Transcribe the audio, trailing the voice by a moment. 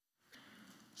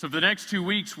So for the next 2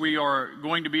 weeks, we are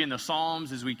going to be in the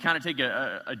Psalms as we kind of take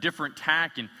a different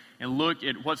tack and look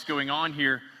at what's going on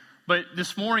here. But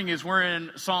this morning, as we're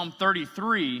in Psalm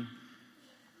 33,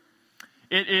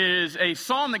 it is a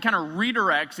psalm that kind of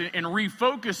redirects and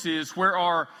refocuses where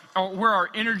our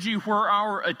energy, where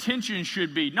our attention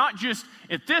should be. Not just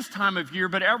at this time of year,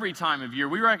 but every time of year.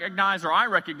 We recognize, or I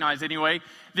recognize anyway,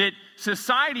 that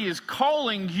society is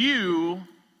calling you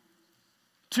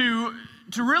to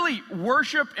really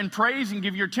worship and praise and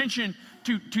give your attention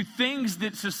to things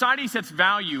that society sets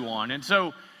value on. And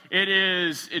so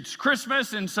it's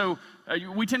Christmas, and so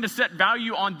we tend to set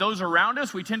value on those around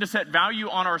us. We tend to set value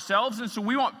on ourselves, and so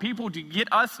we want people to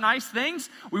get us nice things.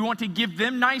 We want to give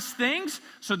them nice things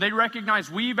so they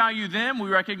recognize we value them. We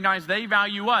recognize they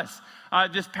value us.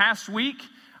 This past week,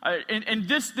 and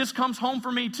this comes home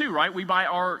for me too, right? We buy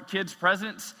our kids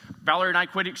presents. Valerie and I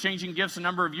quit exchanging gifts a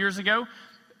number of years ago.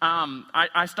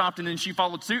 I stopped and then she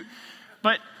followed suit.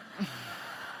 But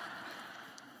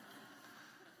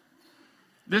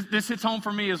this hits home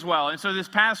for me as well. And so this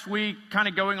past week, kind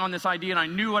of going on this idea, and I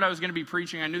knew what I was going to be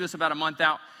preaching. I knew this about a month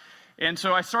out. And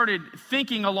so I started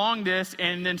thinking along this,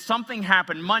 and then something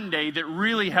happened Monday that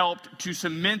really helped to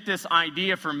cement this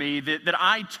idea for me, that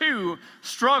I too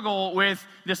struggle with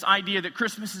this idea that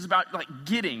Christmas is about like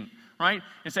getting. Right?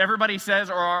 And so everybody says,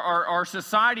 or our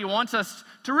society wants us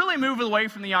to really move away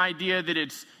from the idea that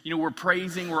it's, we're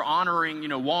praising, we're honoring,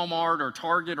 Walmart or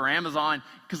Target or Amazon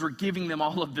because we're giving them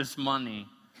all of this money.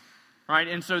 Right?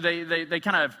 And so they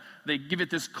give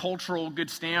it this cultural good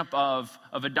stamp of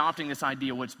adopting this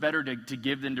idea, what's better to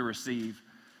give than to receive.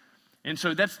 And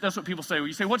so that's what people say. When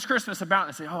you say, what's Christmas about?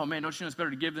 And they say, oh man, don't you know it's better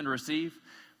to give than to receive?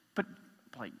 But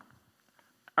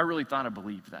I really thought I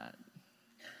believed that.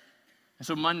 And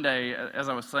so Monday, as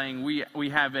I was saying, we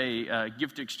have a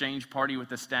gift exchange party with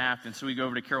the staff, and so we go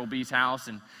over to Carol B's house,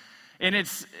 and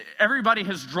it's everybody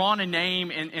has drawn a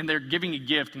name, and they're giving a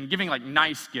gift, and giving like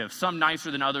nice gifts, some nicer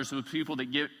than others. So the people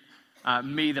that give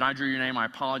me that I drew your name, I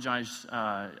apologize.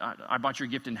 I bought your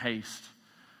gift in haste.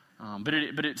 But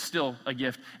it's still a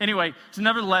gift. Anyway, so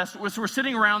nevertheless, we're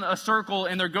sitting around a circle,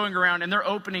 and they're going around, and they're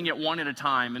opening it one at a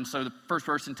time. And so the first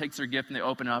person takes their gift, and they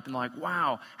open it up, and they're like,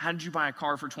 wow, how did you buy a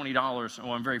car for $20?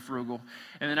 Oh, I'm very frugal.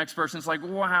 And the next person's like,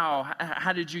 wow,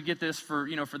 how did you get this for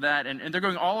that? And they're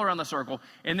going all around the circle,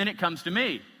 and then it comes to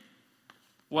me.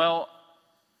 Well,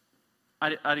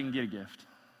 I didn't get a gift.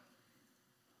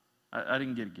 I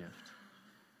didn't get a gift.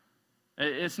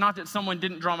 It's not that someone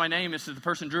didn't draw my name. It's that the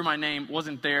person who drew my name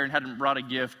wasn't there and hadn't brought a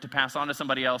gift to pass on to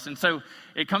somebody else. And so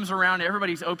it comes around,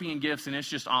 everybody's opening gifts, and it's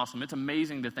just awesome. It's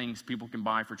amazing the things people can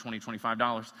buy for $20,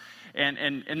 $25. And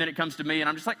then it comes to me, and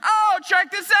I'm just like, oh, check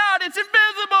this out. It's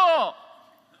invisible.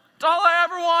 It's all I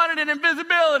ever wanted in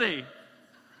invisibility.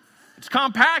 It's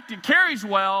compact. It carries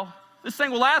well. This thing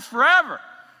will last forever.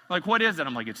 Like, what is it?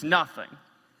 I'm like, it's nothing.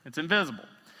 It's invisible.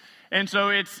 And so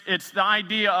it's the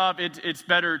idea of it's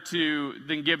better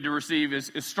than give to receive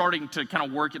is starting to kind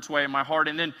of work its way in my heart.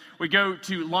 And then we go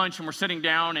to lunch, and we're sitting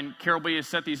down, and Carol B has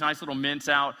set these nice little mints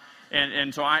out.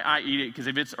 And so I eat it, because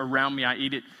if it's around me, I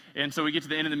eat it. And so we get to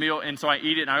the end of the meal, and so I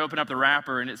eat it, and I open up the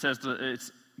wrapper, and it says it's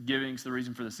giving's the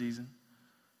reason for the season.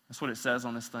 That's what it says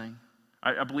on this thing.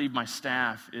 I believe my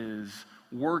staff is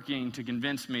working to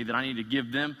convince me that I need to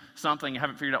give them something. I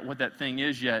haven't figured out what that thing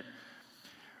is yet.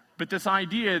 But this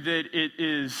idea that it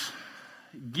is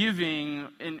giving,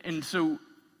 and so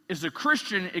as a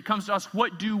Christian, it comes to us,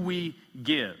 what do we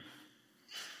give?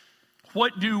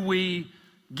 What do we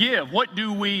give? What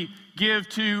do we give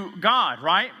to God,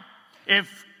 right? If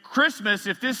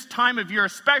this time of year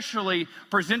especially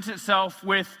presents itself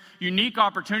with unique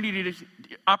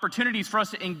opportunities for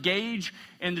us to engage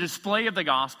in the display of the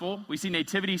gospel. We see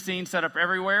nativity scenes set up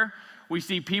everywhere. We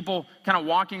see people kind of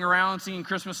walking around singing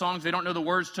Christmas songs. They don't know the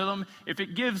words to them. If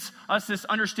it gives us this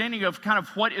understanding of kind of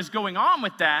what is going on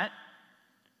with that,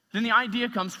 then the idea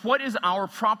comes, what is our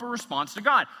proper response to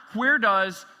God? Where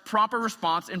does proper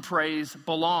response and praise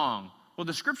belong? Well,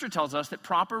 the scripture tells us that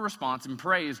proper response and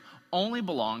praise only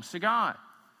belongs to God.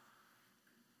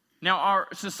 Now, our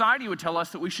society would tell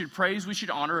us that we should praise, we should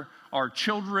honor our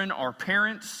children, our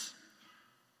parents.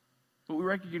 But we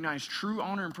recognize true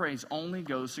honor and praise only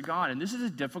goes to God. And this is a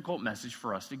difficult message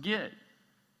for us to get.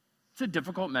 It's a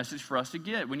difficult message for us to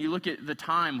get. When you look at the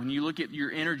time, when you look at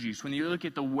your energies, when you look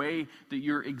at the way that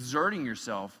you're exerting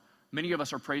yourself, many of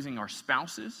us are praising our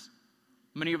spouses.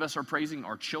 Many of us are praising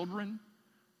our children.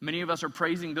 Many of us are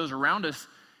praising those around us.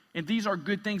 And these are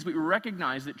good things, but we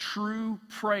recognize that true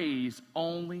praise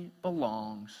only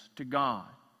belongs to God.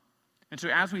 And so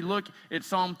as we look at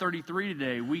Psalm 33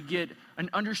 today, we get an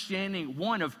understanding,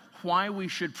 one, of why we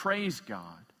should praise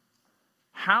God.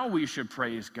 how we should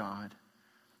praise God,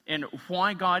 and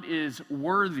why God is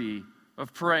worthy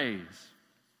of praise.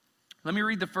 Let me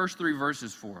read the first 3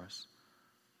 verses for us.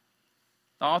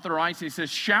 The author writes, he says,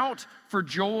 "Shout for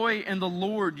joy in the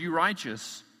Lord, you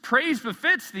righteous. Praise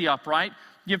befits the upright.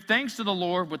 Give thanks to the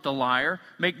Lord with the lyre.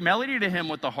 Make melody to him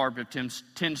with the harp of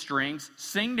 10 strings.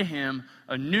 Sing to him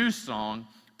a new song.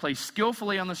 Play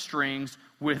skillfully on the strings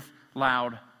with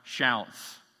loud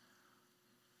shouts."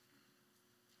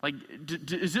 Like,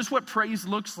 is this what praise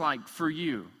looks like for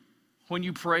you when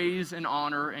you praise and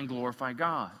honor and glorify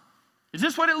God? Is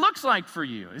this what it looks like for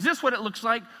you? Is this what it looks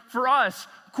like for us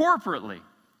corporately?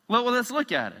 Well, let's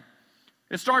look at it.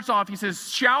 It starts off, he says,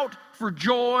 "Shout for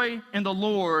joy in the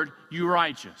Lord, you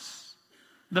righteous."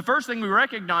 The first thing we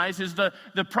recognize is the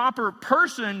proper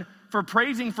person for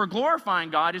praising, for glorifying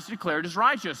God is declared as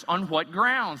righteous. On what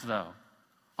grounds, though?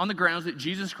 On the grounds that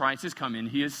Jesus Christ has come in.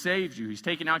 He has saved you. He's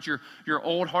taken out your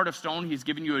old heart of stone. He's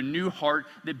given you a new heart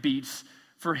that beats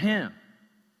for him.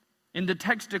 And the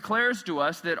text declares to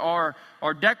us that our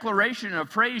declaration of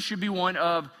praise should be one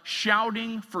of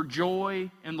shouting for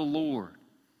joy in the Lord.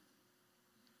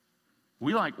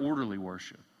 We like orderly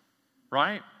worship,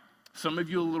 right? Some of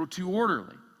you a little too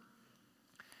orderly.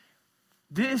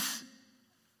 This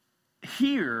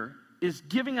here is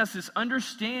giving us this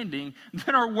understanding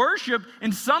that our worship,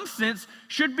 in some sense,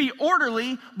 should be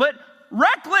orderly, but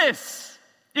reckless.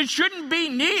 It shouldn't be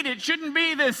neat. It shouldn't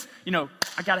be this,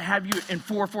 I got to have you in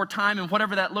 4/4 time and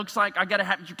whatever that looks like. You got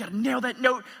to nail that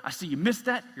note. I see you missed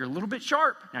that. You're a little bit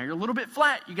sharp. Now you're a little bit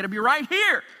flat. You got to be right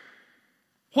here.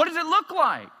 What does it look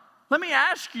like? Let me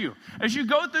ask you, as you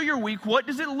go through your week, what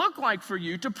does it look like for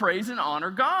you to praise and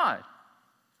honor God?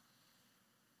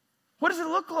 What does it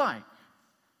look like?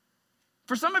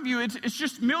 For some of you, it's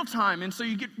just mealtime, and so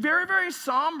you get very, very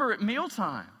somber at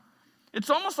mealtime. It's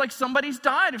almost like somebody's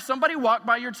died. If somebody walked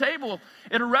by your table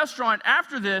at a restaurant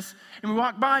after this, and we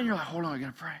walk by, and you're like, hold on, I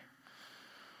got to pray.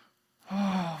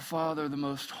 Oh, Father, the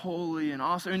most holy and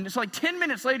awesome. And it's like 10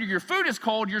 minutes later, your food is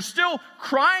cold. You're still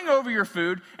crying over your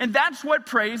food, and that's what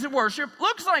praise and worship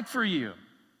looks like for you.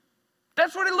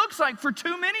 That's what it looks like for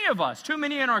too many of us. Too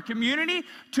many in our community,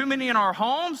 too many in our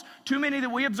homes, too many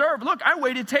that we observe. Look, I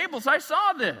waited tables. I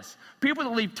saw this. People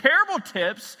that leave terrible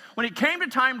tips. When it came to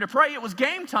time to pray, it was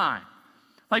game time.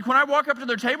 Like when I walk up to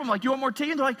their table, I'm like, you want more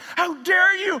tea? And they're like, how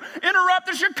dare you interrupt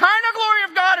the Shekinah glory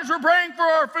of God as we're praying for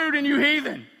our food and you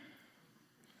heathen.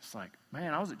 It's like,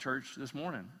 man, I was at church this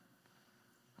morning.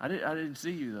 I didn't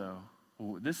see you though.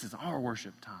 Well, this is our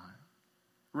worship time.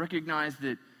 Recognize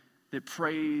that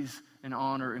praise and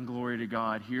honor and glory to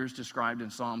God, here's described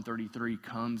in Psalm 33,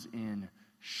 comes in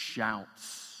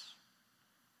shouts.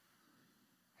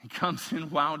 It comes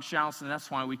in wild shouts, and that's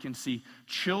why we can see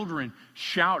children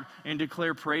shout and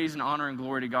declare praise and honor and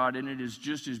glory to God, and it is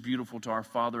just as beautiful to our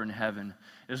Father in heaven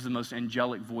as the most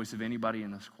angelic voice of anybody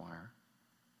in this choir,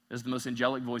 as the most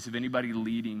angelic voice of anybody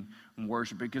leading in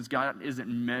worship, because God isn't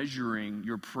measuring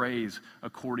your praise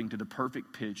according to the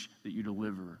perfect pitch that you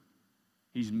deliver.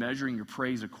 He's measuring your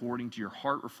praise according to your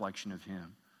heart reflection of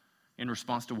him in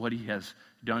response to what he has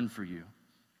done for you.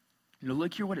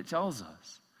 Look here what it tells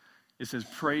us. It says,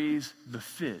 praise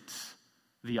befits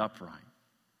the upright.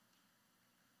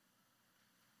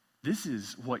 This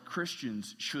is what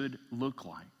Christians should look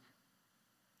like.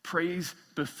 Praise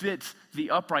befits the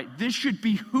upright. This should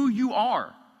be who you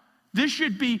are. This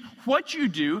should be what you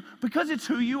do because it's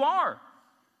who you are.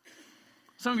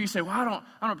 Some of you say, well,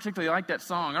 I don't particularly like that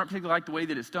song. I don't particularly like the way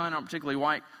that it's done. I don't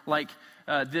particularly like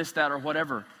this, that, or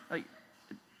whatever.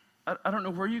 I don't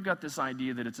know where you got this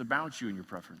idea that it's about you and your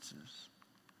preferences.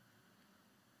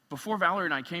 Before Valerie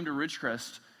and I came to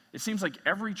Ridgecrest, it seems like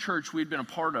every church we'd been a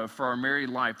part of for our married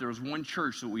life, there was one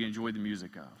church that we enjoyed the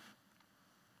music of.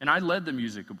 And I led the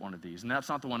music of one of these, and that's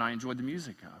not the one I enjoyed the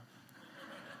music of.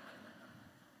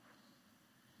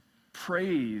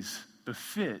 Praise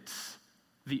befits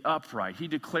the upright. He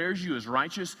declares you as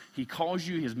righteous. He calls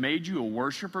you, he has made you a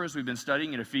worshiper, as we've been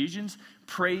studying in Ephesians.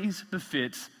 Praise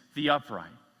befits the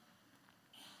upright.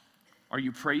 Are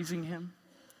you praising him?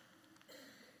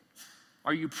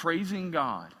 Are you praising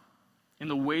God in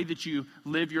the way that you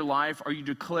live your life? Are you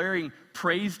declaring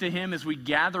praise to him as we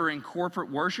gather in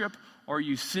corporate worship? Or are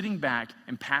you sitting back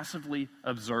and passively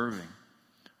observing?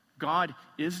 God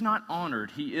is not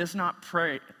honored. He is not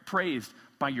praised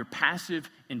by your passive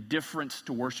indifference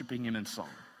to worshiping him in song.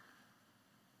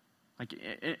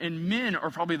 And men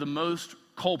are probably the most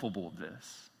culpable of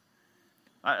this.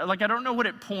 I don't know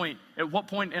at what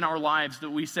point in our lives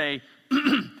that we say,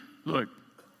 look,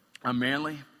 I'm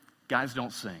manly. Guys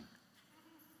don't sing.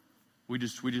 We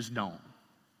just don't.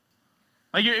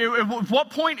 Like, at what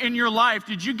point in your life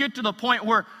did you get to the point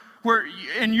where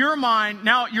in your mind,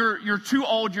 now you're too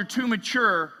old, you're too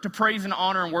mature to praise and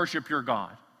honor and worship your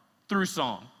God through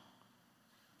song?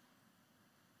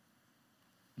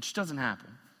 It just doesn't happen.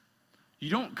 You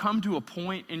don't come to a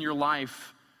point in your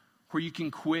life where you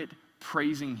can quit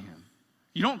praising Him.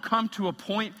 You don't come to a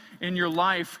point in your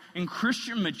life in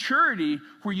Christian maturity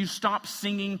where you stop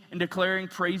singing and declaring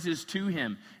praises to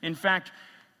Him. In fact,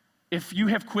 if you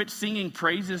have quit singing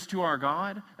praises to our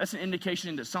God, that's an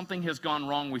indication that something has gone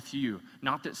wrong with you,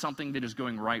 not that something that is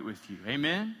going right with you.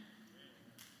 Amen?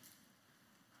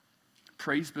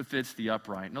 Praise befits the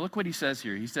upright. Now look what he says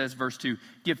here. He says, verse 2,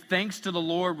 give thanks to the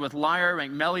Lord with lyre,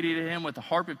 make melody to Him with the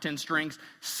harp of 10 strings,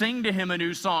 sing to Him a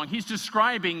new song. He's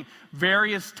describing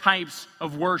various types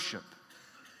of worship.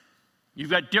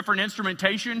 You've got different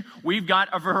instrumentation. We've got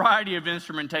a variety of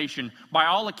instrumentation. By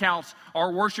all accounts,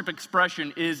 our worship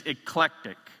expression is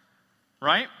eclectic,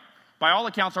 right? By all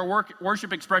accounts, our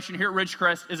worship expression here at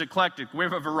Ridgecrest is eclectic. We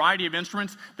have a variety of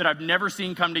instruments that I've never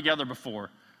seen come together before.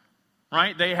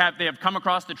 Right? They have come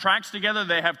across the tracks together.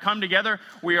 They have come together.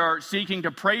 We are seeking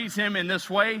to praise Him in this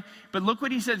way. But look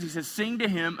what he says. He says, sing to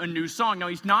Him a new song. Now,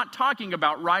 he's not talking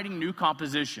about writing new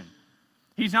composition.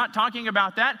 He's not talking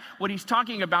about that. What he's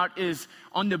talking about is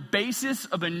on the basis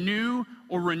of a new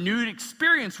or renewed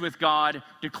experience with God,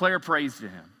 declare praise to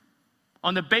Him.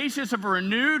 On the basis of a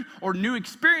renewed or new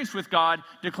experience with God,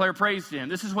 declare praise to Him.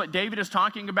 This is what David is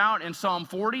talking about in Psalm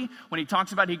 40 when he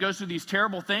talks about he goes through these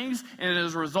terrible things, and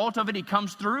as a result of it, he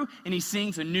comes through and he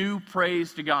sings a new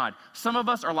praise to God. Some of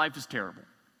us, our life is terrible.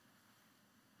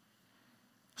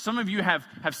 Some of you have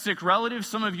sick relatives.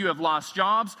 Some of you have lost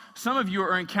jobs. Some of you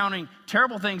are encountering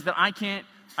terrible things that I can't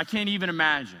even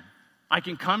imagine. I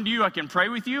can come to you, I can pray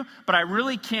with you, but I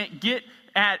really can't get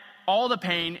at all the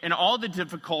pain and all the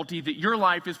difficulty that your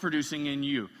life is producing in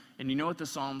you. And you know what the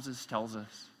psalmist tells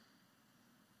us?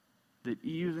 That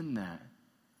even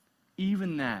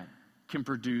that can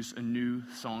produce a new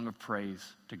song of praise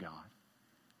to God.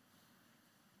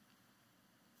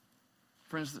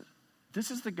 Friends,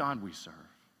 this is the God we serve.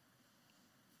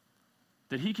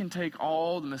 That He can take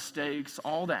all the mistakes,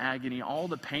 all the agony, all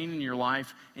the pain in your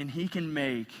life, and He can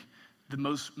make the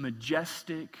most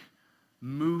majestic,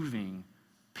 moving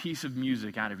piece of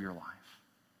music out of your life.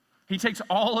 He takes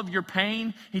all of your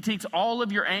pain, He takes all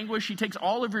of your anguish, He takes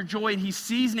all of your joy, and He's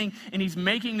seasoning and He's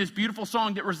making this beautiful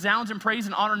song that resounds in praise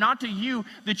and honor, not to you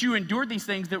that you endured these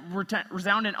things, that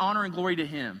resound in honor and glory to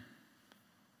Him.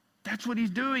 That's what He's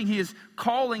doing. He is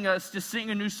calling us to sing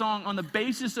a new song on the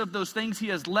basis of those things He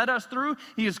has led us through.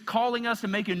 He is calling us to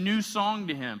make a new song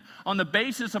to Him. On the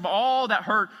basis of all that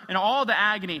hurt and all the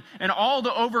agony and all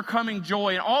the overcoming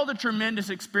joy and all the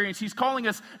tremendous experience, He's calling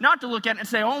us not to look at it and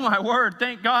say, oh my word,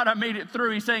 thank God I made it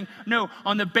through. He's saying, no,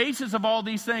 on the basis of all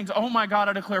these things, oh my God,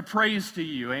 I declare praise to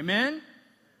you. Amen?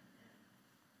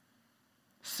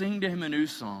 Sing to Him a new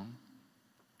song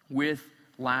with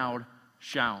loud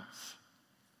shouts.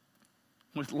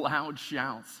 With loud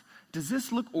shouts. Does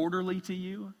this look orderly to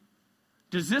you?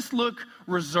 Does this look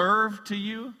reserved to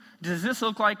you? Does this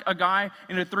look like a guy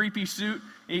in a three-piece suit?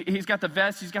 He's got the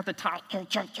vest, he's got the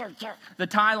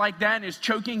tie like that, and is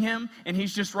choking him, and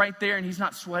he's just right there, and he's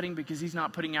not sweating because he's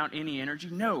not putting out any energy.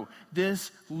 No,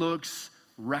 this looks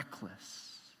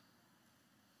reckless.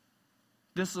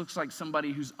 This looks like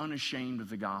somebody who's unashamed of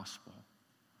the gospel.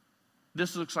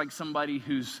 This looks like somebody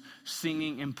who's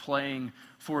singing and playing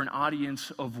for an audience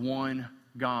of one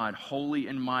God, holy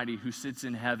and mighty, who sits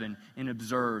in heaven and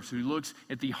observes, who looks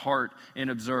at the heart and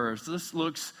observes. This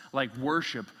looks like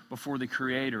worship before the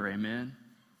Creator, amen?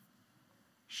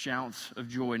 Shouts of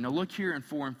joy. Now look here in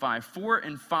 4 and 5. 4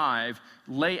 and 5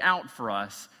 lay out for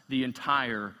us the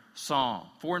entire psalm.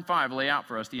 4 and 5 lay out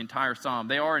for us the entire psalm.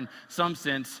 They are, in some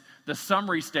sense, the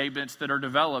summary statements that are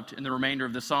developed in the remainder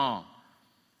of the psalm.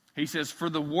 He says, for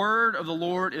the word of the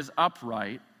Lord is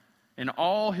upright, and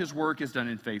all His work is done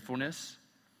in faithfulness.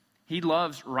 He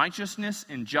loves righteousness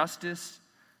and justice.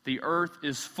 The earth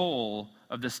is full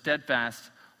of the steadfast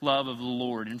love of the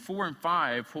Lord. In 4 and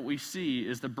 5, what we see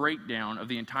is the breakdown of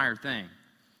the entire thing.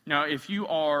 Now, if you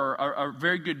are a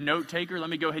very good note taker, let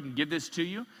me go ahead and give this to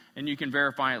you, and you can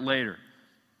verify it later.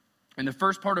 In the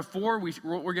first part of 4,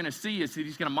 what we're going to see is that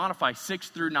He's going to modify 6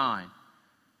 through 9.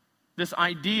 This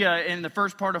idea in the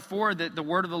first part of 4 that the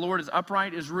word of the Lord is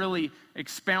upright is really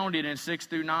expounded in 6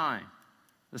 through 9.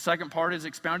 The second part is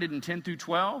expounded in 10 through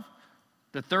 12.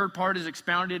 The third part is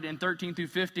expounded in 13 through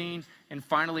 15. And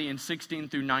finally in 16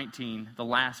 through 19, the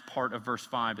last part of verse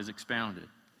 5 is expounded.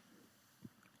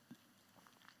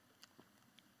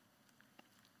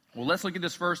 Well, let's look at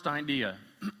this first idea.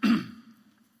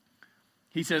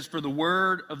 He says, for the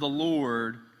word of the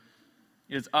Lord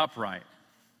is upright.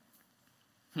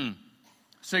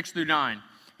 6 through 9.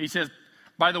 He says,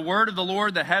 by the word of the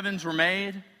Lord the heavens were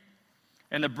made,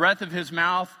 and the breath of his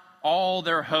mouth all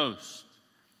their hosts.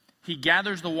 He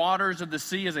gathers the waters of the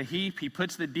sea as a heap. He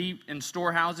puts the deep in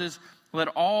storehouses. Let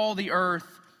all the earth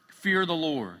fear the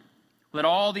Lord. Let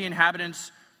all the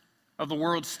inhabitants of the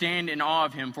world stand in awe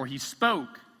of him. For he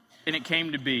spoke, and it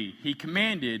came to be. He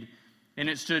commanded, and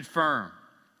it stood firm.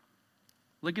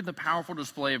 Look at the powerful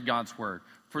display of God's word.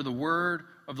 For the word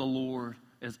of the Lord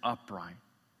is upright.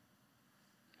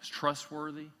 It's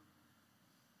trustworthy.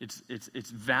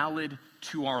 It's valid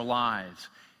to our lives.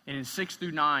 And in 6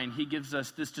 through 9, he gives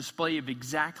us this display of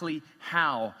exactly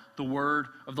how the word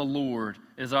of the Lord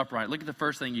is upright. Look at the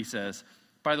first thing he says.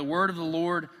 By the word of the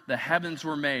Lord, the heavens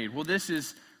were made. Well, this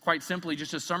is quite simply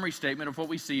just a summary statement of what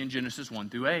we see in Genesis 1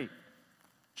 through 8.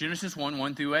 Genesis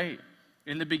 1 through 8.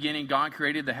 In the beginning, God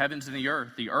created the heavens and the earth.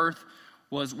 The earth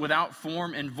was without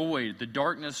form and void. The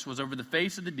darkness was over the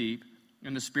face of the deep,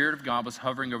 and the Spirit of God was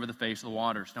hovering over the face of the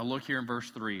waters. Now look here in verse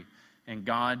 3. And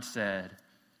God said,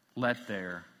 let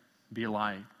there be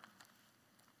light.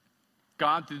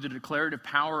 God, through the declarative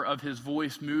power of his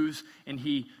voice, moves, and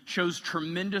he shows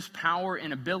tremendous power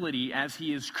and ability as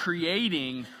he is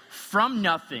creating from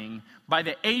nothing by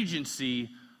the agency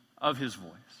of his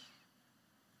voice.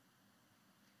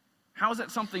 How is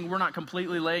that something we're not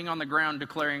completely laying on the ground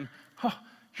declaring, oh,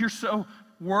 you're so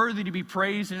worthy to be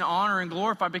praised and honored and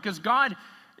glorified? Because God,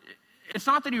 it's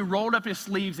not that he rolled up his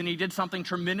sleeves and he did something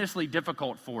tremendously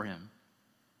difficult for him.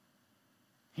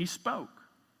 He spoke.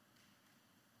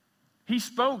 He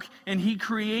spoke and he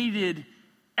created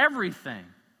everything.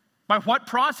 By what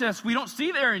process? We don't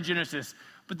see there in Genesis.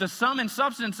 But the sum and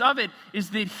substance of it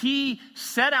is that he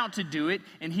set out to do it,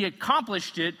 and he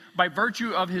accomplished it by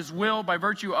virtue of his will, by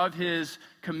virtue of his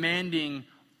commanding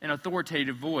and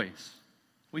authoritative voice.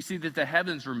 We see that the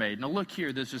heavens were made. Now look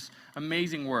here, there's this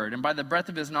amazing word. And by the breath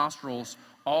of his nostrils,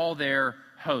 all their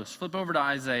hosts. Flip over to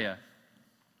Isaiah.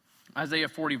 Isaiah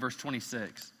 40, verse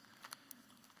 26.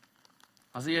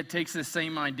 Isaiah takes this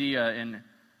same idea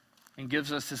and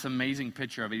gives us this amazing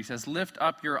picture of it. He says, lift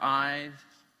up your eyes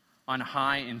on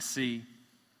high and see.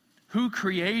 Who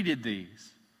created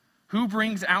these? Who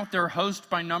brings out their host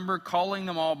by number, calling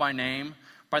them all by name?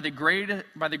 By the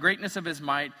greatness of his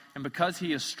might, and because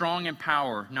he is strong in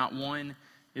power, not one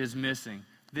is missing.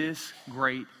 This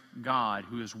great God,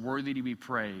 who is worthy to be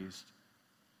praised,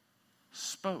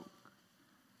 spoke,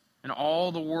 and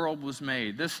all the world was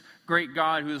made. This great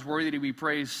God, who is worthy to be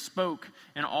praised, spoke,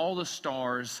 and all the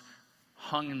stars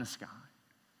hung in the sky.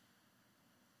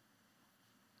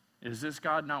 Is this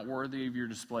God not worthy of your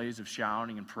displays of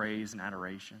shouting and praise and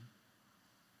adoration?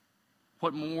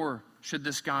 What more should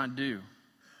this God do?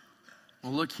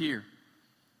 Well, look here.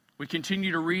 We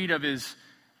continue to read of his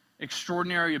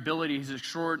extraordinary ability, his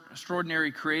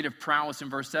extraordinary creative prowess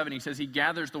in verse 7. He says, he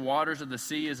gathers the waters of the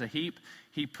sea as a heap.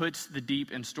 He puts the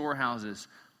deep in storehouses.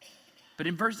 But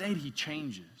in verse 8, he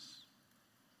changes.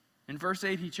 In verse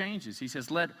 8, he changes. He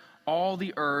says, let all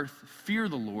the earth fear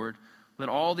the Lord. Let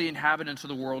all the inhabitants of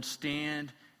the world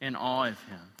stand in awe of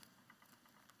him.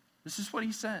 This is what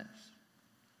he says.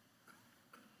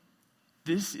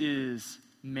 This is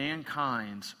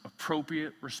mankind's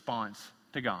appropriate response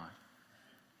to God.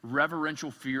 Reverential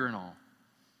fear and awe.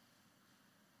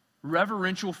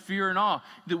 Reverential fear and awe.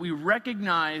 That we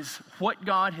recognize what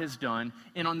God has done,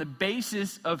 and on the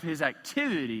basis of his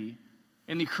activity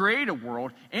in the creative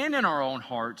world and in our own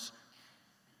hearts,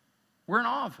 we're in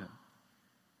awe of him.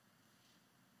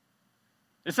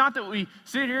 It's not that we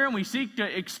sit here and we seek to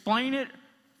explain it.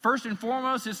 First and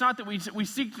foremost, it's not that we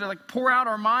seek to pour out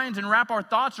our minds and wrap our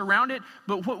thoughts around it,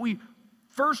 but what we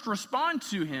first respond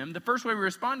to him, the first way we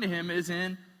respond to him is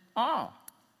in awe.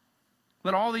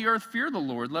 Let all the earth fear the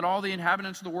Lord. Let all the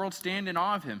inhabitants of the world stand in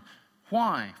awe of him.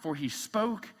 Why? For he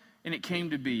spoke and it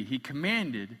came to be. He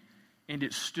commanded and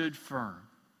it stood firm.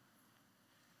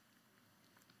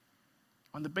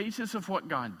 On the basis of what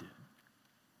God did,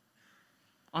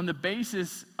 on the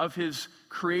basis of his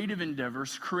creative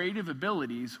endeavors, creative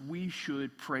abilities, we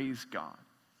should praise God.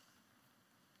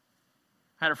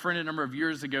 I had a friend a number of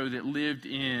years ago that lived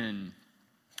in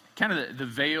kind of the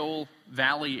Vail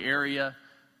Valley area.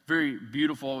 Very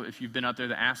beautiful if you've been out there,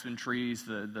 the aspen trees,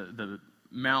 the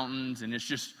mountains, and it's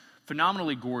just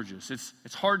phenomenally gorgeous.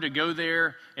 It's hard to go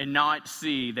there and not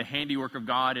see the handiwork of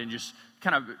God and just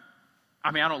kind of,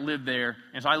 I don't live there,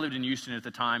 and so I lived in Houston at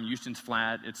the time. Houston's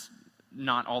flat. It's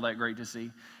not all that great to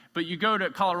see. But you go to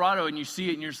Colorado and you see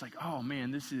it and you're just like, oh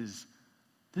man, this is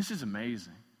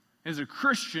amazing. As a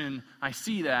Christian, I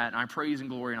see that and I praise and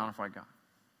glory and honor God.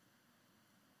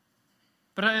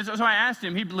 So I asked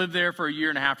him, he'd lived there for a year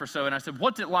and a half or so, and I said,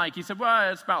 what's it like? He said,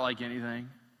 well, it's about like anything.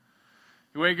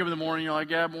 You wake up in the morning, you're like,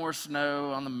 yeah, more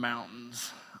snow on the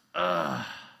mountains. Ugh.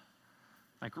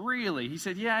 Like, really? He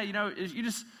said, yeah, you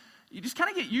just kind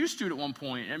of get used to it at one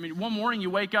point. I mean, one morning you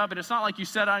wake up, and it's not like you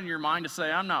set out in your mind to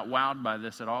say, I'm not wowed by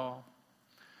this at all.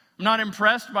 I'm not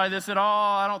impressed by this at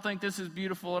all. I don't think this is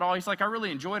beautiful at all. He's like, I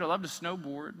really enjoy it. I love to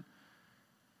snowboard.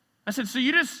 I said, so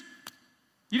you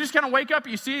just kind of wake up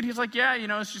and you see it? He's like, yeah,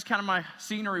 it's just kind of my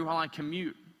scenery while I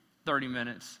commute 30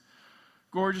 minutes.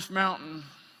 Gorgeous mountain,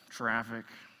 traffic.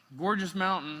 Gorgeous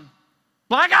mountain,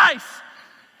 black ice.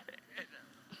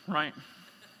 Right?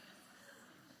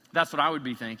 That's what I would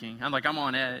be thinking. I'm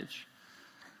on edge.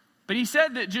 But he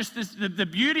said that just the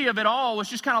beauty of it all was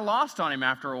just kind of lost on him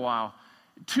after a while.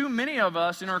 Too many of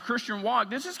us in our Christian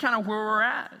walk, this is kind of where we're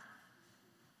at.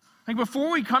 Like,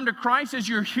 before we come to Christ, as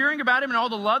you're hearing about him and all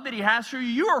the love that he has for you,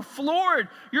 you are floored.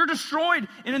 You're destroyed.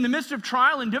 And in the midst of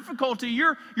trial and difficulty,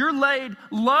 you're laid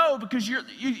low because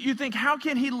you think, how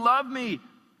can he love me?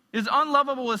 As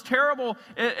unlovable, as terrible,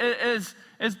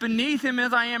 as beneath him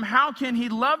as I am, how can he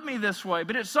love me this way?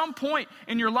 But at some point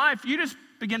in your life, you just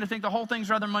begin to think the whole thing's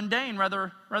rather mundane,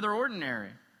 rather ordinary.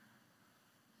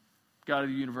 God of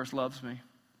the universe loves me.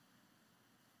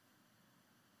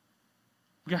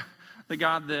 Yeah. The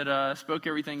God that spoke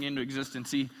everything into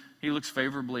existence, he looks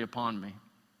favorably upon me.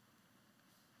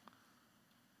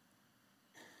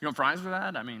 You don't fries with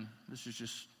that? I mean, it's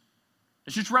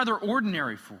just rather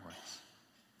ordinary for us.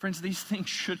 Friends, these things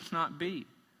should not be.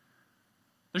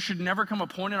 There should never come a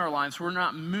point in our lives where we're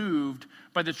not moved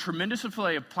by the tremendous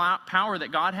display of power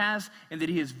that God has and that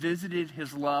he has visited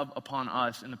his love upon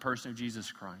us in the person of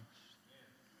Jesus Christ.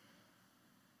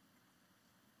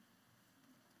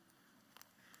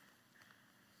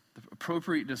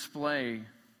 Appropriate display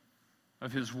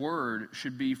of his word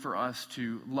should be for us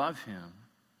to love him,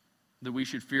 that we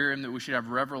should fear him, that we should have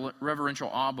reverential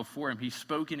awe before him. He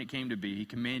spoke and it came to be. He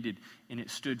commanded and it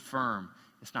stood firm.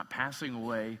 It's not passing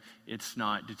away. It's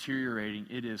not deteriorating.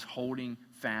 It is holding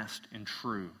fast and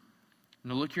true.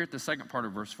 Now look here at the second part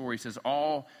of verse 4. He says,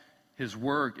 all his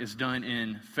work is done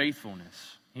in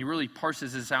faithfulness. He really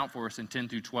parses this out for us in 10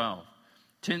 through 12.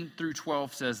 10 through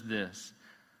 12 says this: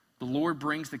 the Lord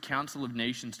brings the counsel of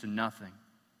nations to nothing.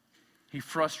 He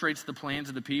frustrates the plans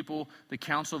of the people. The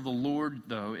counsel of the Lord,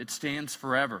 though, it stands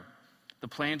forever. The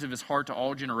plans of his heart to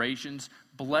all generations.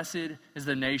 Blessed is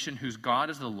the nation whose God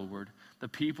is the Lord, the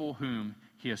people whom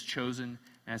he has chosen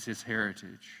as his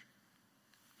heritage.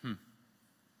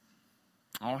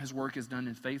 All his work is done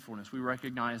in faithfulness. We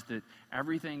recognize that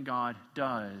everything God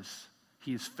does,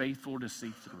 he is faithful to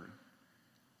see through.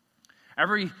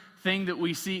 Everything that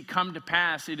we see come to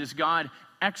pass, it is God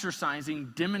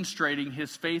exercising, demonstrating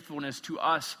his faithfulness to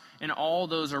us and all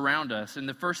those around us. And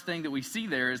the first thing that we see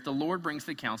there is the Lord brings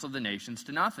the counsel of the nations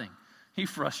to nothing. He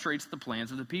frustrates the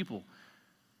plans of the people.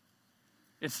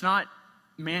 It's not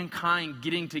mankind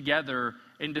getting together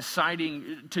and deciding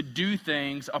to do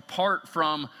things apart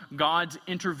from God's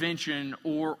intervention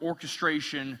or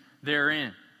orchestration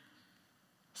therein.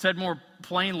 Said more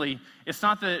plainly, it's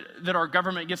not that our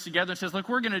government gets together and says, look,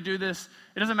 we're going to do this.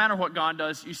 It doesn't matter what God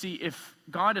does. You see, if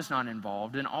God is not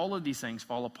involved, then all of these things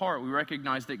fall apart. We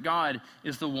recognize that God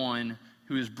is the one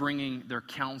who is bringing their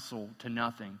counsel to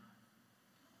nothing.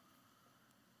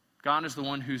 God is the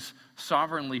one who's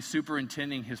sovereignly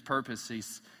superintending his purpose.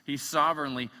 He's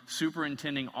sovereignly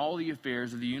superintending all the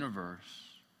affairs of the universe.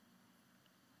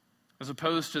 As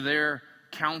opposed to their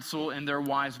counsel and their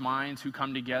wise minds who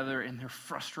come together and they're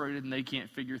frustrated and they can't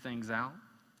figure things out.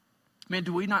 Man,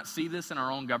 do we not see this in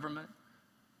our own government?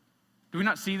 Do we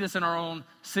not see this in our own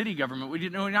city government?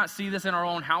 Do we not see this in our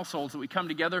own households, that we come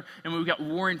together and we've got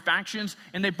warring factions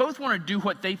and they both want to do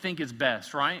what they think is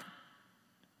best, right?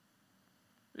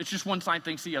 It's just one side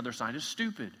thinks the other side is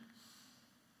stupid.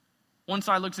 One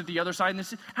side looks at the other side and they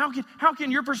say, how can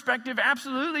your perspective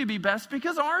absolutely be best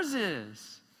because ours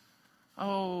is?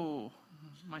 Oh,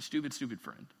 my stupid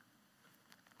friend.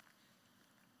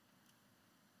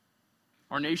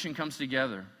 Our nation comes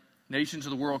together. Nations of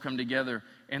the world come together,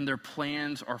 and their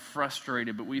plans are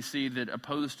frustrated. But we see that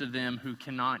opposed to them who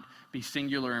cannot be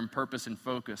singular in purpose and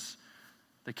focus,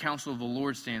 the counsel of the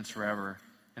Lord stands forever,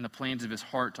 and the plans of his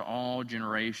heart to all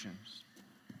generations.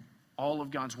 All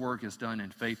of God's work is done in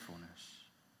faithfulness.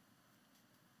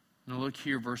 Now look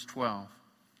here, verse 12.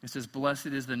 It says, blessed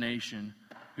is the nation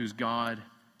whose God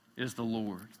is the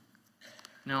Lord.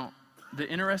 Now, the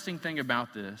interesting thing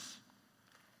about this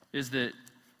is that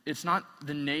it's not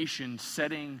the nation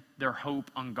setting their hope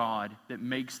on God that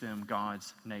makes them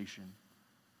God's nation.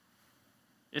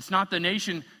 It's not the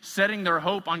nation setting their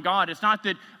hope on God. It's not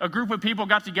that a group of people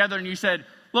got together and you said,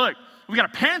 look, we got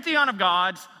a pantheon of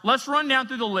gods. Let's run down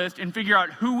through the list and figure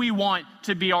out who we want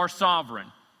to be our sovereign.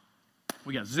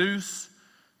 We got Zeus,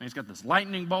 and he's got this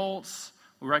lightning bolts.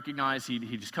 We recognize he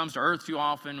just comes to earth too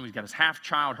often. We've got his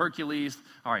half-child, Hercules.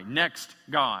 All right, next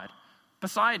god.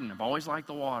 Poseidon, I've always liked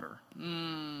the water.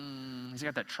 He's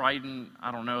got that trident,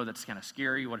 I don't know, that's kind of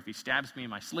scary. What if he stabs me in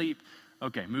my sleep?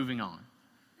 Okay, moving on.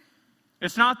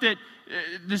 It's not that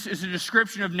this is a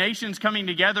description of nations coming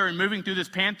together and moving through this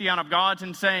pantheon of gods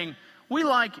and saying, we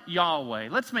like Yahweh,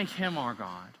 let's make him our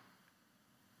God.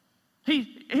 He's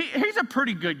a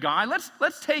pretty good guy, let's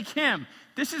take him.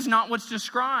 This is not what's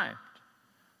described.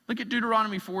 Look at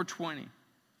Deuteronomy 4:20.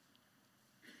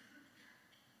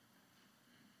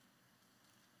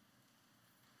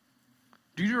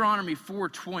 Deuteronomy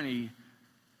 4:20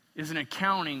 is an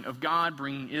accounting of God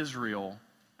bringing Israel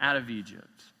out of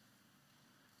Egypt.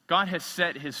 God has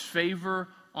set his favor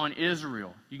on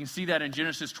Israel. You can see that in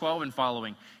Genesis 12 and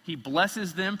following. He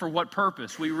blesses them for what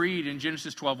purpose? We read in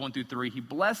Genesis 12, 1 through 3, he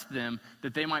blessed them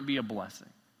that they might be a blessing.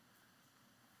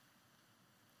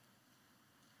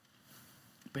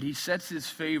 But he sets his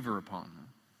favor upon them.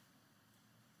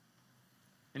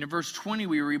 And in verse 20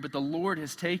 we read, but the Lord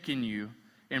has taken you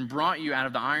and brought you out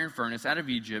of the iron furnace, out of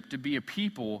Egypt, to be a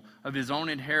people of his own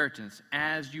inheritance,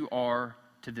 as you are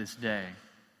to this day.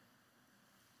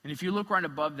 And if you look right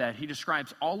above that, he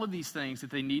describes all of these things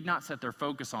that they need not set their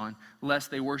focus on,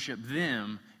 lest they worship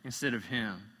them instead of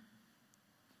him.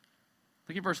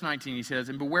 Look at verse 19. He says,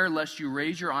 and beware lest you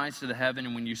raise your eyes to the heaven,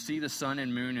 and when you see the sun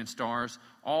and moon and stars,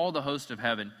 all the host of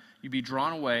heaven, you be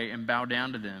drawn away and bow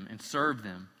down to them and serve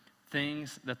them,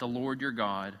 things that the Lord your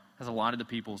God has allotted the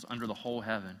peoples under the whole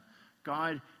heaven.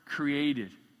 God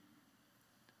created.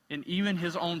 And even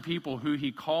his own people, who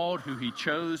he called, who he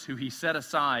chose, who he set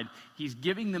aside, he's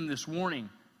giving them this warning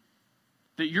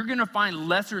that you're going to find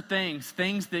lesser things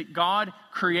that God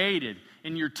created.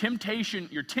 And your temptation,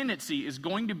 your tendency is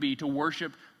going to be to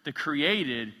worship the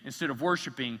created instead of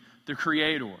worshiping the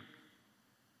Creator.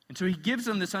 And so he gives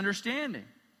them this understanding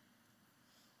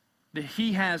that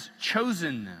he has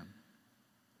chosen them.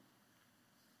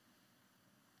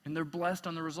 And they're blessed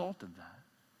on the result of that.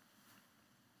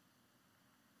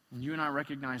 And you and I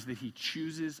recognize that he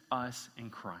chooses us in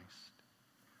Christ.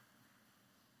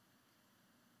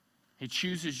 He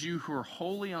chooses you who are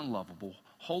wholly unlovable,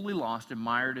 wholly lost, and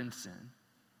mired in sin.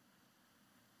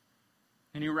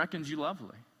 And he reckons you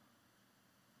lovely.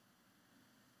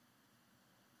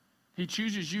 He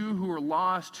chooses you who are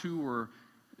lost, who are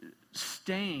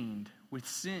stained with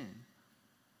sin.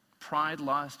 Pride,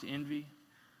 lust, envy.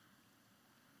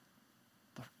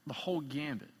 The whole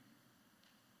gambit.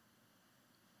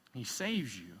 He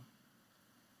saves you,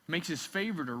 makes his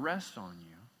favor to rest on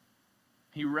you.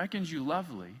 He reckons you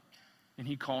lovely, and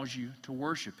he calls you to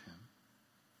worship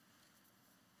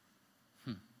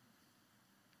him.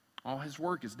 All his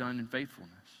work is done in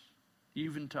faithfulness,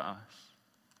 even to us.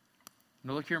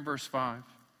 Now look here in verse 5. It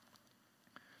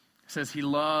says he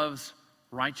loves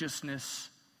righteousness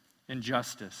and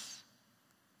justice.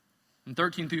 In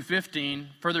 13 through 15,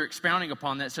 further expounding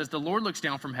upon that, it says, the Lord looks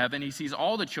down from heaven. He sees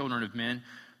all the children of men.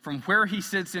 From where he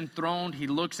sits enthroned, he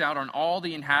looks out on all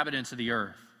the inhabitants of the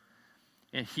earth.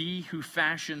 And he who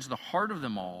fashions the heart of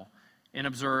them all and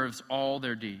observes all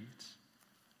their deeds.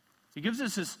 He gives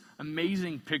us this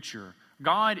amazing picture.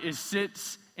 God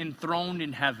sits enthroned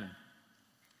in heaven.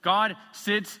 God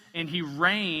sits and he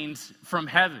reigns from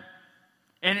heaven.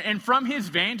 And from his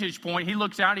vantage point, he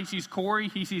looks out, he sees Corey,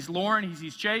 he sees Lauren, he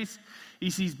sees Chase, he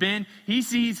sees Ben, he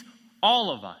sees all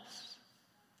of us.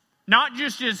 Not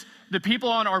just as the people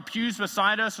on our pews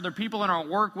beside us or the people in our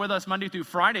work with us Monday through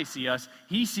Friday see us.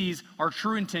 He sees our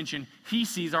true intention. He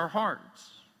sees our hearts.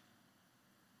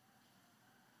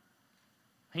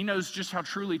 He knows just how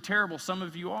truly terrible some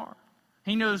of you are.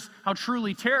 He knows how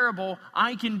truly terrible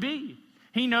I can be.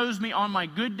 He knows me on my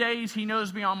good days. He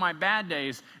knows me on my bad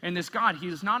days. And this God, he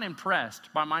is not impressed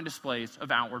by my displays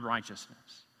of outward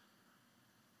righteousness.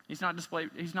 He's not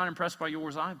impressed by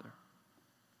yours either.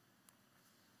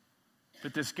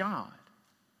 But this God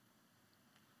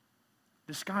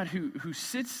who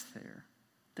sits there,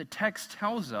 the text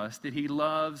tells us that he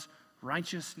loves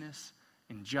righteousness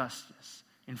and justice.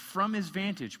 And from his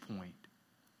vantage point,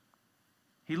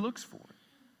 he looks for it.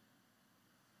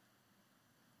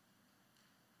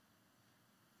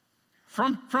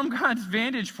 From God's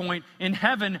vantage point in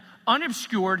heaven,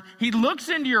 unobscured, he looks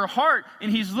into your heart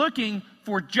and he's looking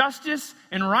for justice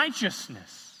and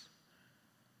righteousness,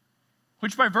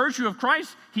 which by virtue of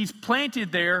Christ, he's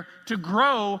planted there to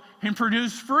grow and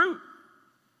produce fruit.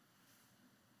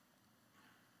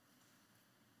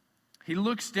 He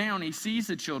looks down, he sees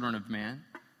the children of man.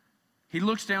 He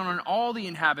looks down on all the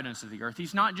inhabitants of the earth.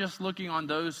 He's not just looking on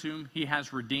those whom he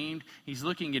has redeemed. He's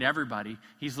looking at everybody.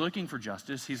 He's looking for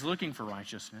justice. He's looking for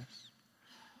righteousness.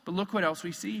 But look what else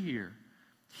we see here.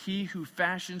 He who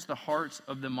fashions the hearts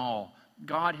of them all.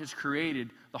 God has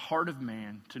created the heart of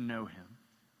man to know him.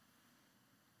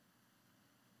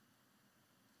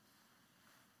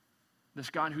 This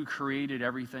God who created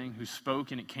everything, who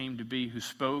spoke and it came to be, who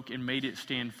spoke and made it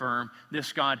stand firm.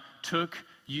 This God took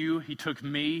you, he took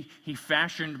me, he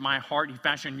fashioned my heart, he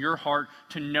fashioned your heart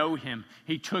to know him.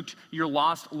 He took your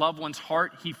lost loved one's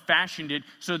heart, he fashioned it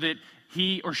so that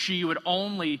he or she would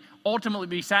only ultimately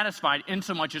be satisfied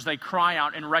insomuch as they cry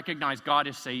out and recognize God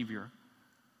as Savior.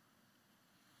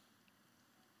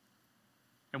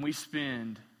 And we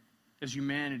spend, as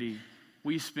humanity,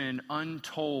 we spend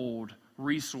untold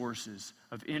resources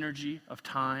of energy, of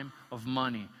time, of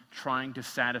money, trying to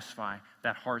satisfy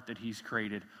that heart that he's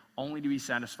created, only to be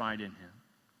satisfied in him.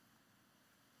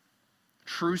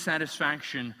 True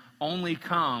satisfaction only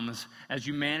comes as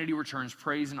humanity returns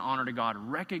praise and honor to God,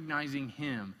 recognizing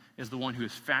him as the one who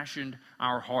has fashioned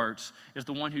our hearts. As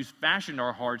the one who's fashioned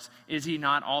our hearts, is he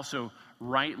not also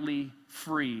rightly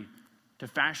free to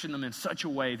fashion them in such a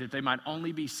way that they might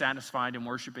only be satisfied in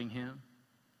worshiping him?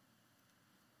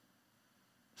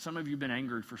 Some of you have been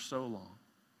angry for so long.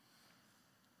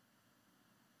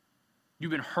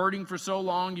 You've been hurting for so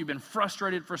long. You've been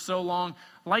frustrated for so long.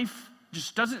 Life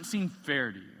just doesn't seem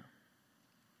fair to you.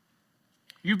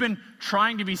 You've been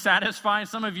trying to be satisfied.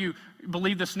 Some of you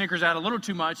believe the Snickers out a little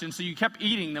too much, and so you kept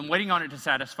eating them, waiting on it to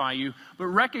satisfy you. But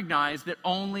recognize that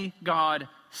only God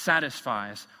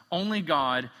satisfies. Only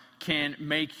God can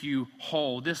make you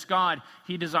whole. This God,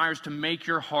 he desires to make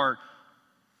your heart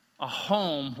a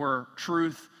home where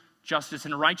truth, justice,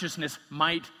 and righteousness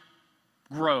might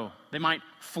grow. They might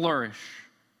flourish.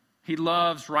 He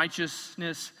loves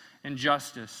righteousness and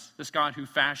justice. This God who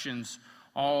fashions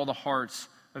all the hearts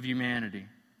of humanity.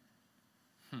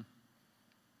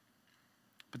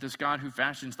 But this God who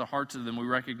fashions the hearts of them, we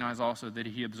recognize also that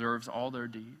he observes all their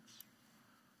deeds.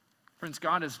 Friends,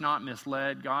 God is not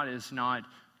misled. God is not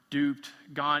duped.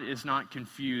 God is not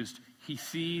confused. He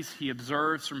sees, he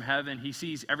observes from heaven. He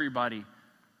sees everybody.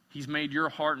 He's made your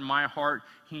heart and my heart.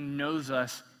 He knows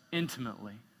us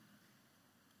intimately.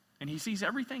 And he sees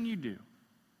everything you do.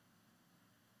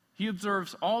 He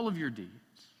observes all of your deeds.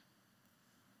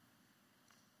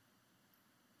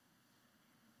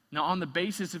 Now, on the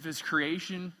basis of his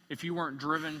creation, if you weren't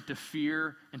driven to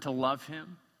fear and to love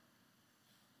him,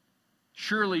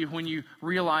 surely when you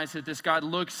realize that this God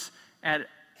looks at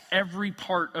every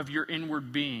part of your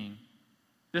inward being,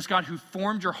 this God who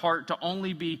formed your heart to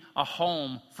only be a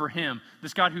home for him,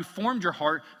 this God who formed your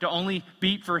heart to only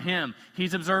beat for him,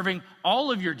 he's observing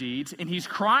all of your deeds and he's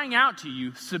crying out to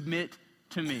you, submit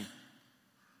to me.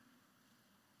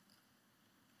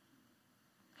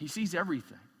 He sees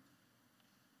everything.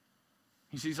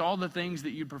 He sees all the things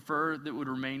that you'd prefer that would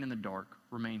remain in the dark,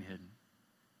 remain hidden.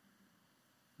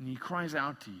 And he cries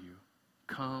out to you,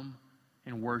 come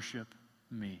and worship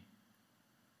me.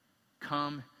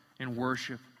 Come and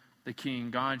worship the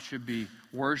King. God should be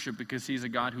worshiped because he's a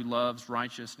God who loves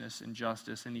righteousness and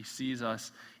justice, and he sees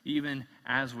us even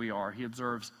as we are. He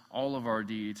observes all of our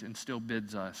deeds and still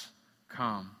bids us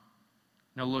come.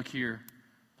 Now look here,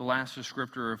 the last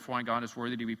descriptor of why God is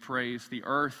worthy to be praised. The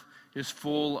earth is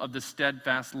full of the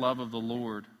steadfast love of the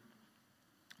Lord.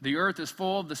 The earth is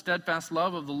full of the steadfast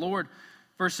love of the Lord.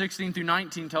 Verse 16 through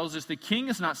 19 tells us the king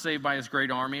is not saved by his great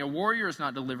army. A warrior is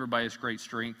not delivered by his great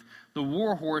strength. The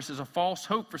war horse is a false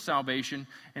hope for salvation,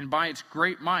 and by its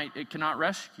great might it cannot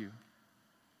rescue.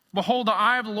 Behold, the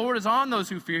eye of the Lord is on those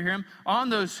who fear him, on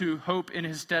those who hope in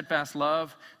his steadfast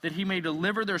love, that he may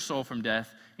deliver their soul from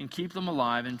death and keep them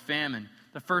alive in famine.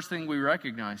 The first thing we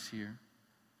recognize here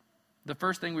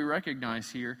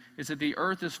is that the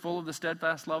earth is full of the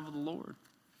steadfast love of the Lord.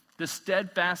 The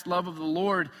steadfast love of the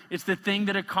Lord is the thing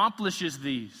that accomplishes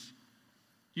these.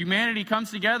 Humanity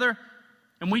comes together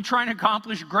and we try and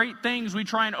accomplish great things. We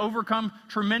try and overcome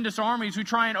tremendous armies. We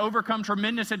try and overcome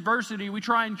tremendous adversity. We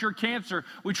try and cure cancer.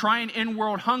 We try and end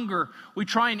world hunger. We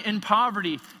try and end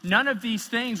poverty. None of these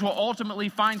things will ultimately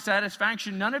find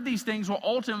satisfaction. None of these things will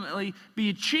ultimately be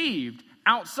achieved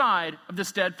outside of the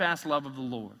steadfast love of the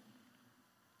Lord.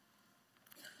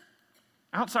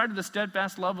 Outside of the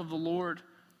steadfast love of the Lord,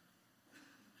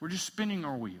 we're just spinning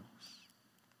our wheels.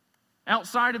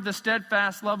 Outside of the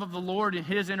steadfast love of the Lord and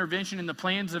his intervention in the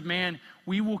plans of man,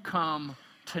 we will come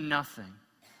to nothing.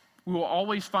 We will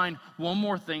always find one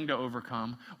more thing to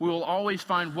overcome. We will always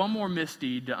find one more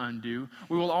misdeed to undo.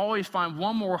 We will always find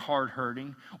one more heart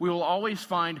hurting. We will always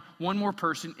find one more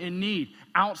person in need.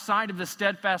 Outside of the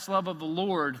steadfast love of the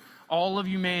Lord, all of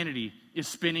humanity is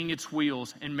spinning its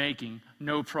wheels and making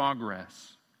no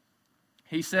progress.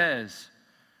 He says,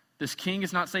 this king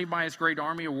is not saved by his great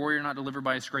army, a warrior not delivered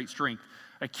by his great strength.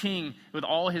 A king with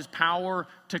all his power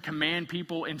to command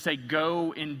people and say,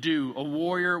 go and do. A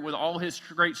warrior with all his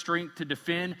great strength to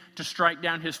defend, to strike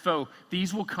down his foe.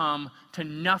 These will come to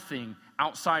nothing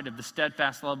outside of the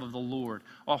steadfast love of the Lord.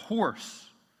 A horse.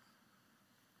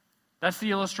 That's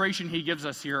the illustration he gives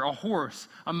us here. A horse,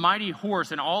 a mighty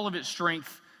horse, and all of its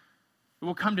strength, it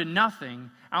will come to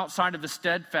nothing outside of the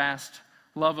steadfast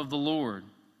love of the Lord.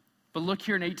 But look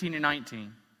here in 18 and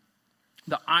 19.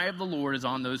 The eye of the Lord is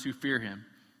on those who fear him,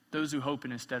 those who hope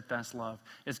in his steadfast love.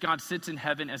 As God sits in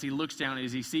heaven, as he looks down,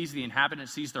 as he sees the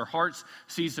inhabitants, sees their hearts,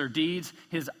 sees their deeds,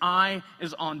 his eye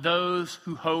is on those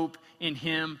who hope in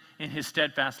him and his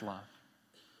steadfast love.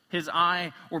 His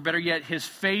eye, or better yet, his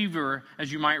favor, as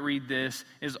you might read this,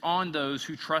 is on those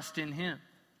who trust in him.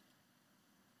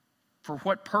 For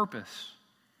what purpose?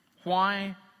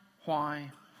 Why?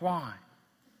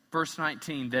 Verse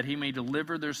 19, that he may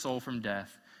deliver their soul from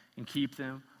death and keep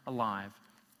them alive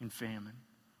in famine.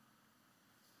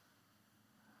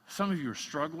 Some of you are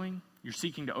struggling. You're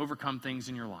seeking to overcome things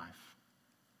in your life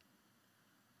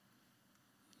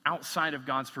outside of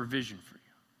God's provision for you,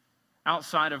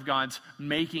 outside of God's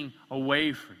making a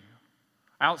way for you,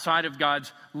 outside of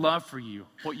God's love for you.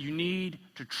 What you need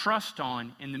to trust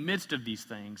on in the midst of these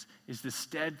things is the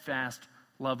steadfast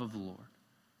love of the Lord.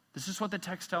 This is what the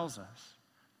text tells us.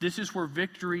 This is where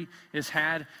victory is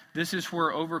had. This is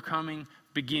where overcoming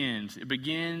begins. It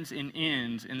begins and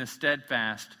ends in the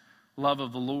steadfast love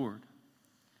of the Lord.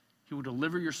 He will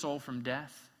deliver your soul from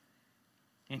death,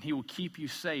 and he will keep you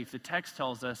safe. The text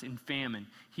tells us in famine.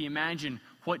 He imagined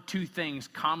what two things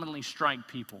commonly strike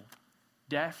people: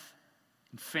 death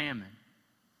and famine.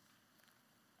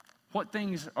 What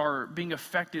things are being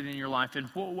affected in your life? In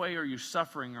what way are you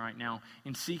suffering right now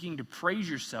in seeking to praise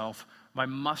yourself by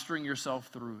mustering yourself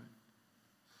through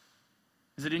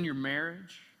it? Is it in your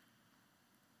marriage?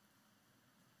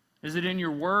 Is it in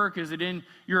your work? Is it in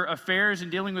your affairs and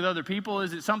dealing with other people?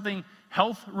 Is it something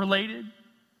health related?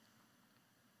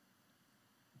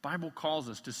 The Bible calls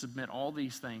us to submit all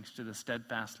these things to the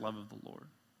steadfast love of the Lord.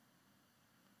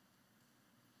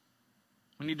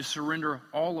 We need to surrender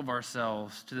all of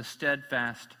ourselves to the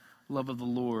steadfast love of the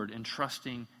Lord and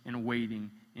trusting and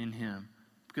waiting in him.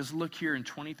 Because look here in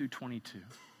 20 through 22.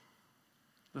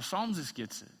 The psalmist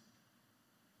gets it.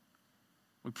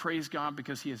 We praise God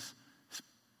because he is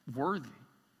worthy.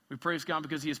 We praise God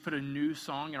because he has put a new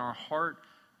song in our heart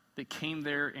that came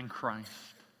there in Christ.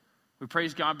 We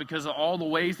praise God because of all the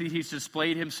ways that he's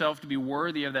displayed himself to be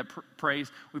worthy of that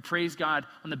praise. We praise God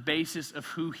on the basis of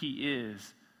who he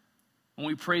is. And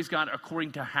we praise God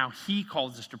according to how he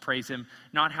calls us to praise him,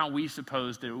 not how we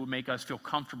suppose that it would make us feel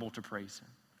comfortable to praise him.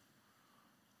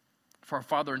 For our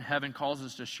Father in heaven calls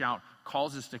us to shout,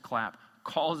 calls us to clap,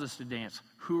 calls us to dance.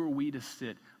 Who are we to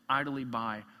sit idly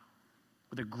by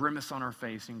with a grimace on our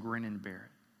face and grin and bear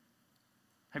it?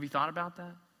 Have you thought about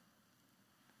that?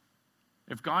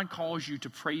 If God calls you to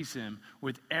praise him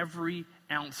with every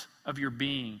ounce of your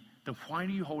being, then why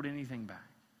do you hold anything back?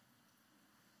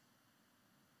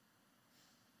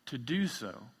 To do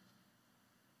so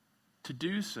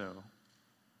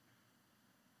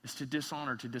is to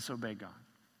dishonor, to disobey God.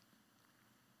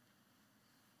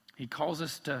 He calls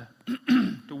us to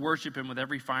worship him with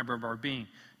every fiber of our being.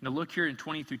 Now look here in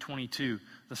 20 through 22.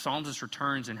 The psalmist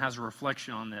returns and has a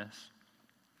reflection on this.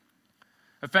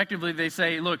 Effectively, they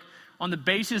say, look, on the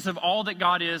basis of all that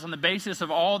God is, on the basis of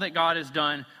all that God has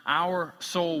done, our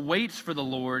soul waits for the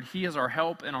Lord. He is our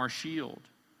help and our shield.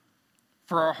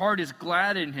 For our heart is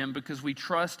glad in him because we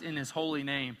trust in his holy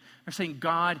name. They're saying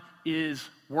God is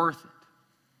worth it.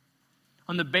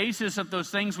 On the basis of those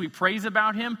things we praise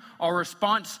about him, our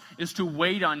response is to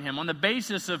wait on him. On the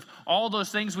basis of all those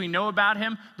things we know about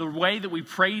him, the way that we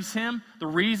praise him, the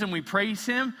reason we praise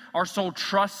him, our soul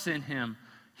trusts in him.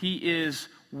 He is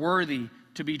worthy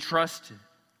to be trusted.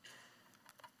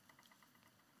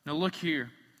 Now look here.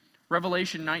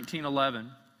 Revelation 19:11,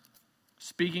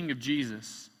 speaking of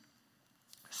Jesus,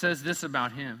 says this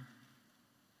about him.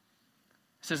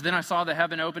 It says, then I saw the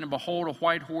heaven open, and behold, a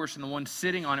white horse, and the one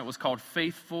sitting on it was called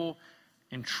Faithful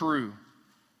and True.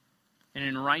 And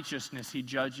in righteousness he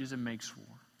judges and makes war.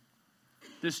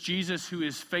 This Jesus who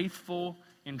is faithful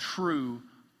and true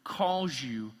calls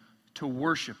you to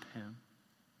worship him.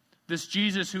 This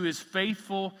Jesus who is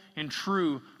faithful and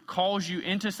true calls you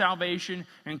into salvation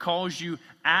and calls you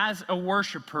as a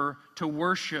worshiper to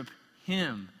worship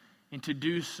him and to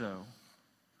do so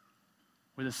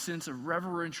with a sense of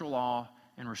reverential awe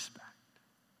and respect.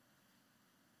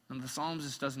 And the Psalms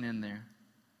just doesn't end there.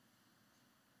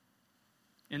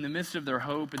 In the midst of their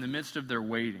hope, in the midst of their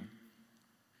waiting,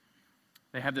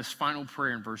 they have this final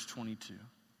prayer in verse 22.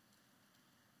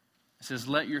 It says,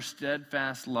 "Let your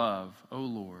steadfast love, O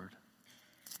Lord,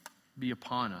 be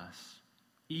upon us,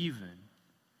 even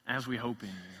as we hope in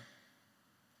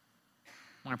you."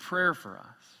 My prayer for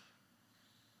us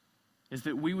is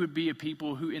that we would be a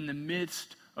people who, in the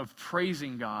midst of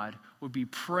praising God, would be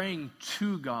praying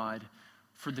to God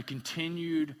for the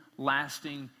continued,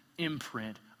 lasting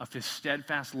imprint of his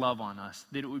steadfast love on us,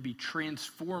 that it would be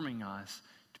transforming us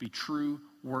to be true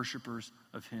worshipers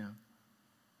of him.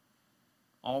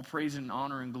 All praise and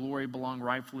honor and glory belong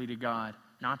rightfully to God,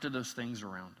 not to those things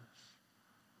around us.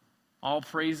 All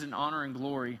praise and honor and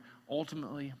glory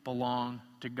ultimately belong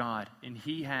to God, and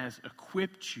he has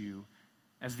equipped you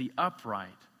as the upright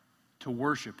to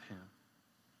worship him.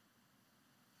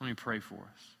 Let me pray for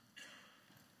us.